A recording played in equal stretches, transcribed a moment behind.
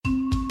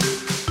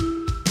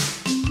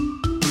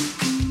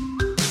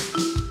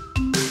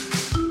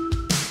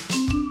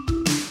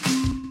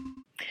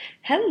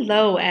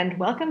Hello, and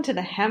welcome to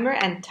the Hammer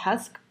and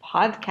Tusk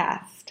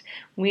podcast.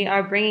 We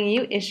are bringing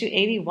you issue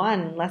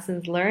 81,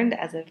 Lessons Learned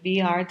as a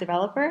VR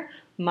Developer.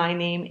 My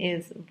name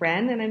is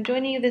Ren, and I'm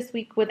joining you this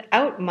week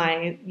without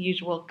my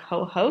usual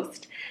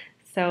co-host.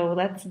 So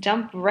let's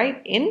jump right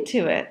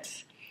into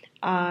it.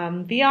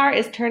 VR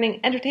is turning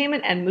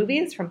entertainment and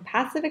movies from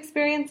passive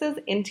experiences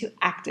into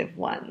active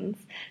ones.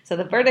 So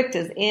the verdict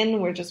is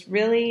in. We're just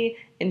really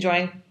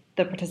enjoying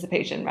the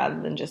participation rather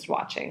than just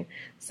watching.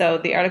 So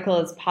the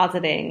article is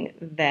positing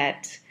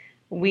that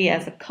we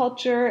as a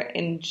culture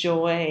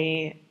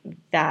enjoy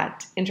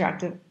that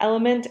interactive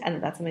element,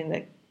 and that's something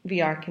that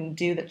VR can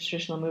do that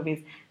traditional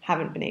movies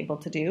haven't been able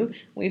to do.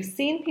 We've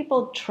seen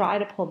people try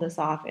to pull this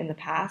off in the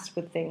past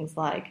with things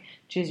like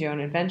choose your own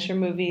adventure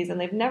movies,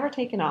 and they've never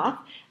taken off.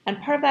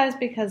 And part of that is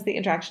because the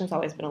interaction has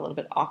always been a little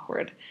bit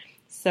awkward.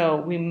 So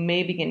we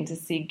may begin to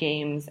see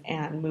games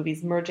and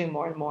movies merging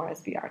more and more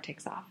as VR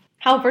takes off.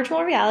 How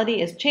virtual reality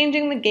is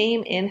changing the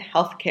game in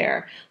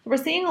healthcare. So we're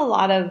seeing a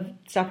lot of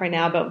stuff right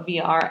now about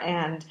VR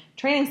and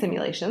training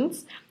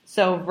simulations.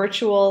 So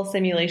virtual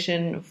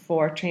simulation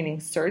for training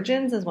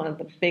surgeons is one of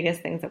the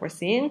biggest things that we're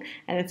seeing,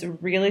 and it's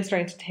really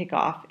starting to take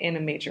off in a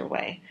major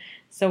way.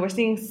 So we're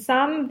seeing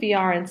some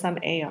VR and some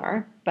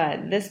AR,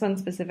 but this one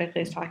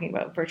specifically is talking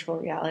about virtual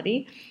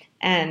reality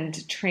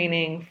and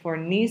training for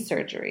knee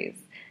surgeries.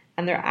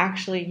 And they're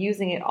actually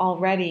using it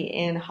already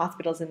in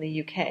hospitals in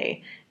the UK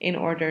in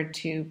order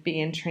to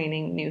begin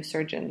training new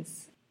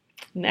surgeons.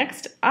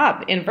 Next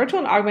up, in virtual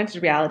and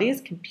augmented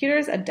realities,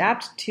 computers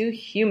adapt to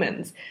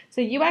humans.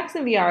 So UX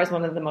in VR is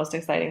one of the most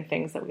exciting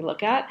things that we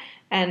look at,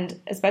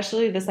 and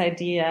especially this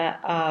idea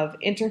of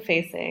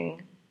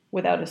interfacing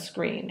without a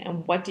screen,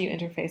 and what do you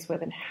interface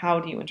with and how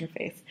do you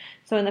interface.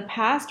 So in the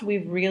past,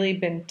 we've really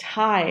been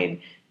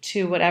tied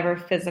to whatever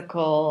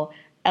physical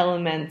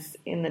elements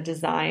in the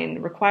design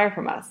require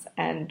from us,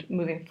 and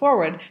moving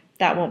forward,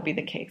 that won't be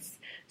the case.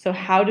 So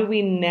how do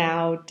we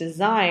now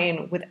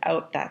design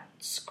without that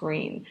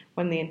screen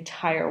when the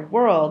entire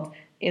world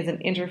is an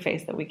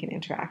interface that we can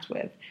interact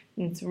with?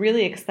 And it's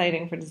really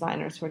exciting for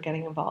designers who are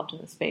getting involved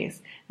in the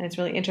space, and it's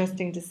really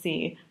interesting to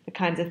see the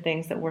kinds of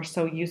things that we're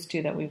so used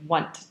to that we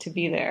want to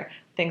be there.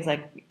 Things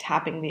like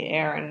tapping the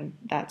air and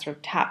that sort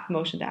of tap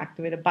motion to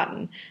activate a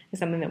button is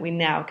something that we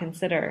now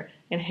consider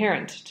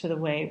inherent to the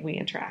way we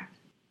interact.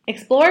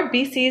 Explore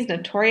BC's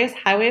notorious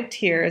Highway of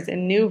Tears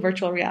in new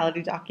virtual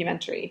reality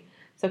documentary.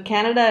 So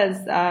Canada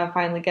is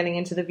finally getting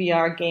into the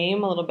VR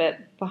game, a little bit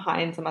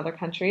behind some other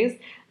countries.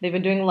 They've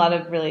been doing a lot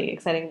of really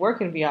exciting work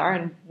in VR,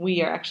 and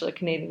we are actually a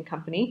Canadian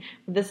company.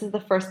 This is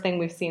the first thing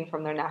we've seen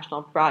from their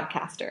national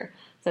broadcaster.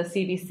 So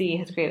CBC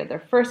has created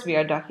their first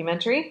VR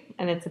documentary,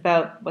 and it's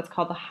about what's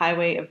called the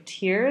Highway of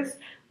Tears,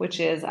 which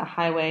is a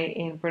highway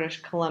in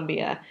British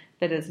Columbia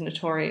that is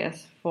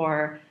notorious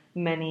for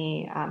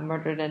many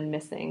murdered and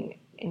missing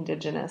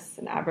Indigenous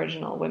and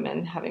Aboriginal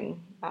women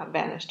having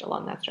vanished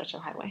along that stretch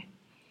of highway.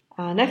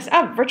 Next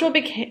up, virtual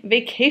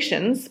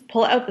vacations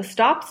pull out the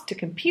stops to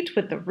compete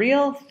with the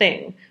real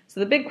thing.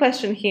 So the big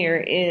question here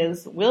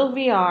is, will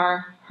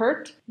VR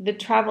hurt the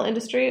travel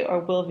industry or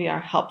will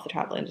VR help the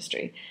travel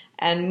industry?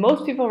 And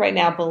most people right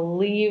now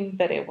believe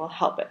that it will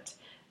help it,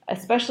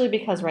 especially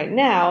because right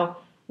now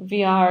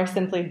VR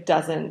simply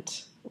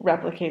doesn't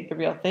replicate the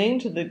real thing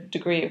to the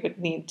degree it would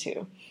need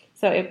to.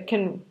 So it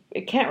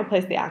can't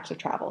replace the act of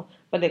travel,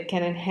 but it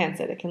can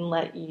enhance it. It can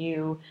let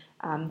you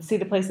see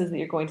the places that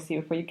you're going to see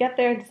before you get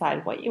there,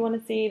 decide what you want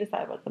to see,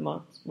 decide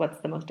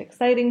what's the most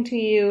exciting to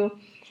you,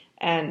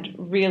 and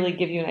really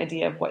give you an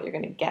idea of what you're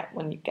going to get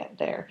when you get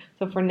there.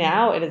 So for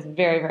now, it is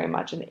very, very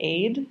much an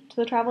aid to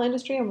the travel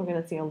industry, and we're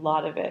going to see a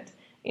lot of it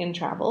in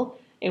travel.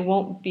 It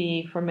won't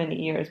be for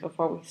many years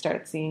before we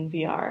start seeing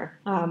VR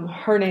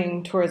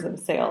hurting tourism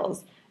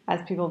sales as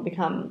people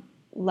become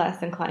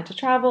less inclined to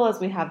travel, as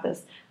we have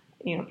this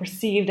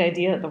perceived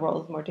idea that the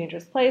world is a more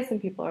dangerous place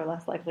and people are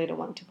less likely to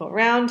want to go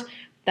around.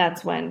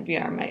 That's when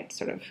VR might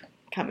sort of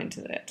come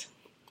into it.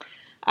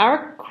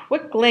 Our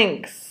quick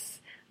links.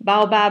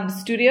 Baobab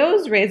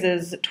Studios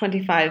raises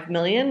 $25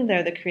 million.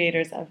 They're the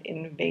creators of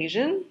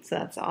Invasion, so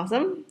that's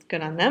awesome.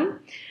 Good on them.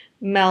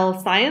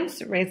 Mel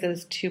Science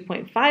raises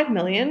 $2.5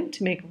 million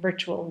to make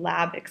virtual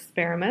lab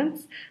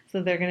experiments.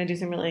 So they're going to do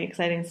some really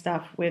exciting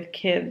stuff with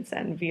kids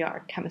and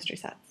VR chemistry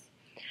sets.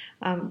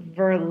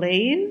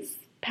 Verlaze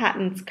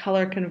patents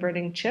color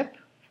converting chip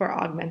for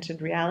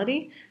augmented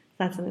reality.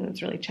 That's something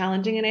that's really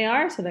challenging in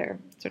AR, so they're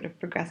sort of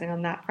progressing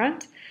on that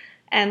front.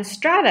 And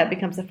Strata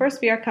becomes the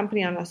first VR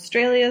company on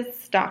Australia's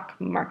stock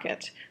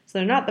market. So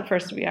they're not the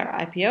first VR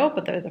IPO,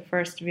 but they're the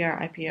first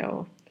VR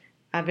IPO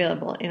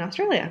available in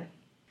Australia.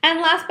 And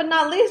last but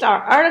not least,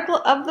 our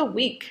article of the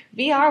week,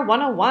 VR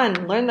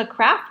 101, learn the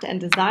craft and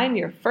design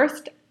your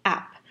first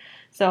app.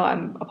 So I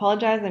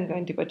apologize, I'm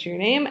going to butcher your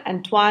name.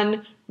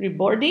 Antoine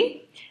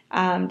Ribordi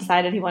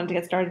decided he wanted to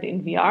get started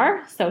in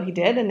VR, so he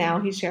did, and now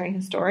he's sharing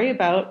his story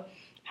about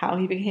how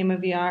he became a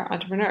VR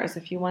entrepreneur. So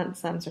if you want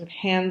some sort of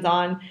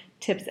hands-on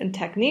tips and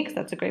techniques,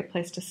 that's a great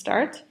place to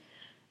start.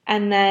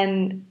 And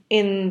then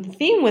in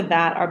theme with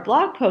that, our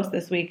blog post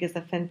this week is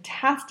a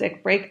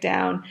fantastic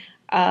breakdown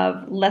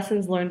of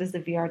lessons learned as a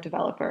VR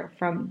developer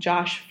from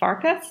Josh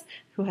Farkas,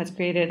 who has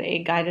created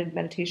a guided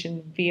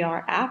meditation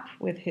VR app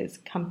with his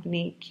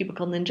company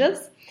Cubicle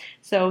Ninjas.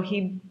 So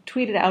he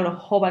tweeted out a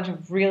whole bunch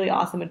of really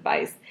awesome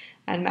advice,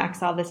 and Max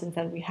saw this and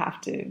said, we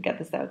have to get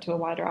this out to a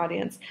wider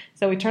audience.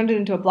 So we turned it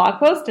into a blog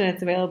post, and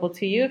it's available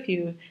to you. If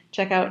you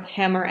check out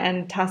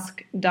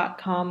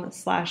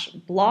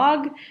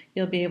hammerandtusk.com/blog,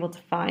 you'll be able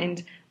to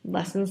find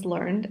lessons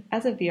learned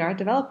as a VR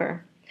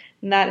developer.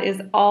 And that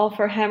is all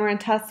for Hammer and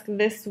Tusk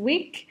this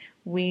week.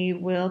 We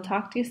will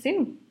talk to you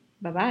soon.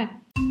 Bye-bye.